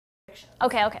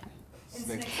Okay, okay.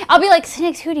 I'll be like,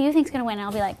 Snicks, who do you think's gonna win? And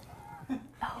I'll be like,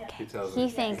 oh, okay. He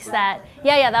thinks that.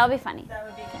 Yeah, that'll be funny. That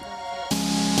would be good.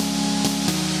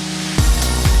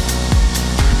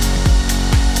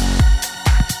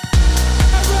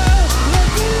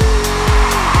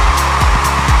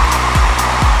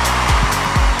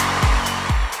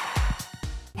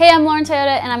 Hey, I'm Lauren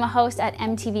Toyota and I'm a host at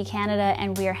MTV Canada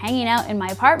and we are hanging out in my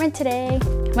apartment today.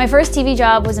 My first TV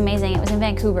job was amazing. It was in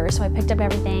Vancouver, so I picked up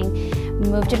everything,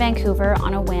 moved to Vancouver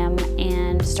on a whim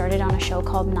and started on a show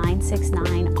called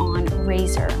 969 on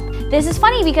Razor. This is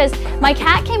funny because my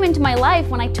cat came into my life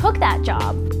when I took that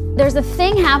job. There's a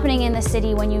thing happening in the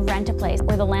city when you rent a place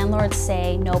where the landlords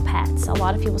say no pets. A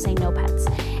lot of people say no pets.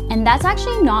 And that's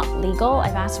actually not legal.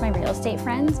 I've asked my real estate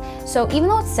friends. So even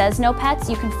though it says no pets,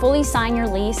 you can fully sign your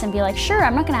lease and be like, sure,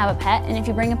 I'm not gonna have a pet. And if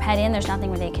you bring a pet in, there's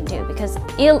nothing they can do because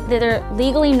they're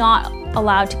legally not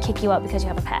allowed to kick you out because you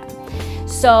have a pet.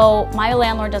 So my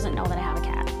landlord doesn't know that I have a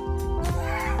cat.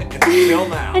 Until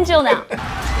now. Until now.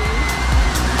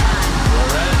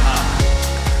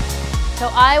 So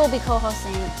I will be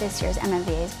co-hosting this year's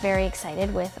MMVAs. Very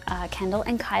excited with Kendall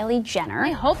and Kylie Jenner.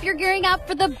 I hope you're gearing up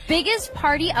for the biggest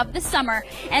party of the summer.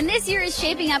 And this year is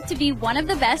shaping up to be one of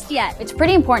the best yet. It's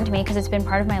pretty important to me because it's been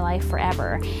part of my life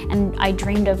forever. And I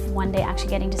dreamed of one day actually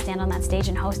getting to stand on that stage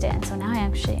and host it. And so now I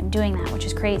actually am doing that, which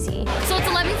is crazy. So it's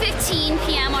 11:15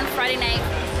 p.m. on Friday night.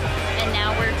 And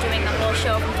now we're doing the whole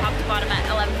show from top to bottom at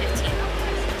 11:15.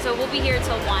 So we'll be here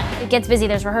till 1. It gets busy,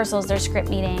 there's rehearsals, there's script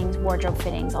meetings, wardrobe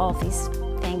fittings, all of these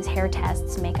things, hair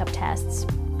tests, makeup tests,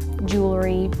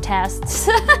 jewelry tests,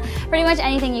 pretty much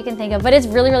anything you can think of. But it's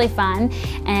really, really fun,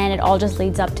 and it all just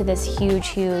leads up to this huge,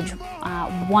 huge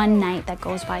one night that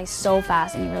goes by so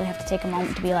fast, and you really have to take a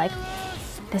moment to be like,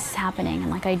 this is happening. And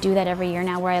like I do that every year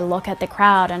now where I look at the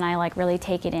crowd and I like really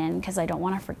take it in because I don't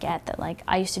want to forget that like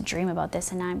I used to dream about this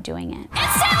and now I'm doing it.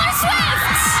 It's Taylor Swift!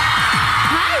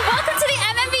 Hi, welcome to the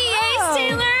MMVAs,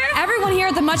 Taylor! Everyone here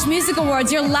at the Much Music Awards,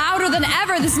 you're louder than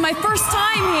ever. This is my first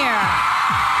time here.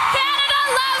 Canada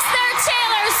loves their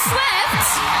Taylor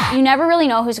Swift! You never really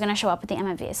know who's going to show up at the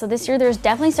MMVA. So this year there's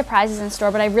definitely surprises in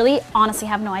store, but I really honestly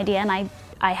have no idea, and I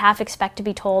half expect to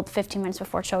be told 15 minutes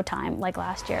before showtime, like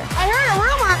last year. I heard a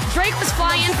rumor Drake was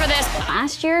flying in for this.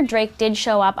 Last year, Drake did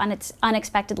show up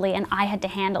unexpectedly, and I had to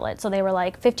handle it. So they were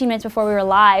like, 15 minutes before we were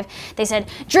live, they said,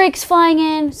 Drake's flying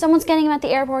in, someone's getting him at the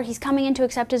airport, he's coming in to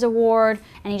accept his award,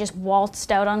 and he just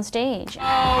waltzed out on stage. Oh,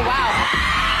 wow.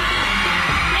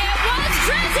 It was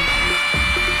crazy!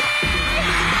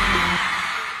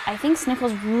 I think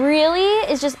Snickle's really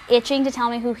is just itching to tell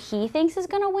me who he thinks is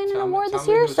gonna win an award this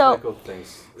year. So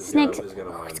Snick's who's gonna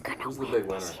win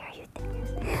this year, you think?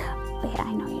 Wait,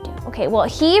 I know you do. Okay, well,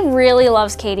 he really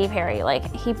loves Katy Perry. Like,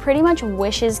 he pretty much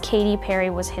wishes Katy Perry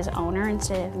was his owner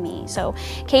instead of me. So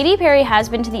Katy Perry has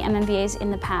been to the MMVAs in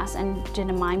the past and did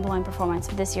a mind-blowing performance.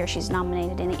 This year, she's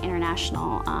nominated in the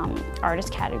International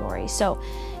Artist category. So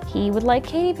he would like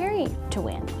Katy Perry to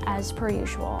win, as per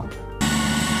usual.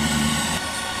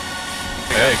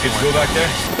 Hey, could you go back there?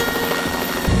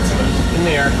 In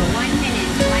the air.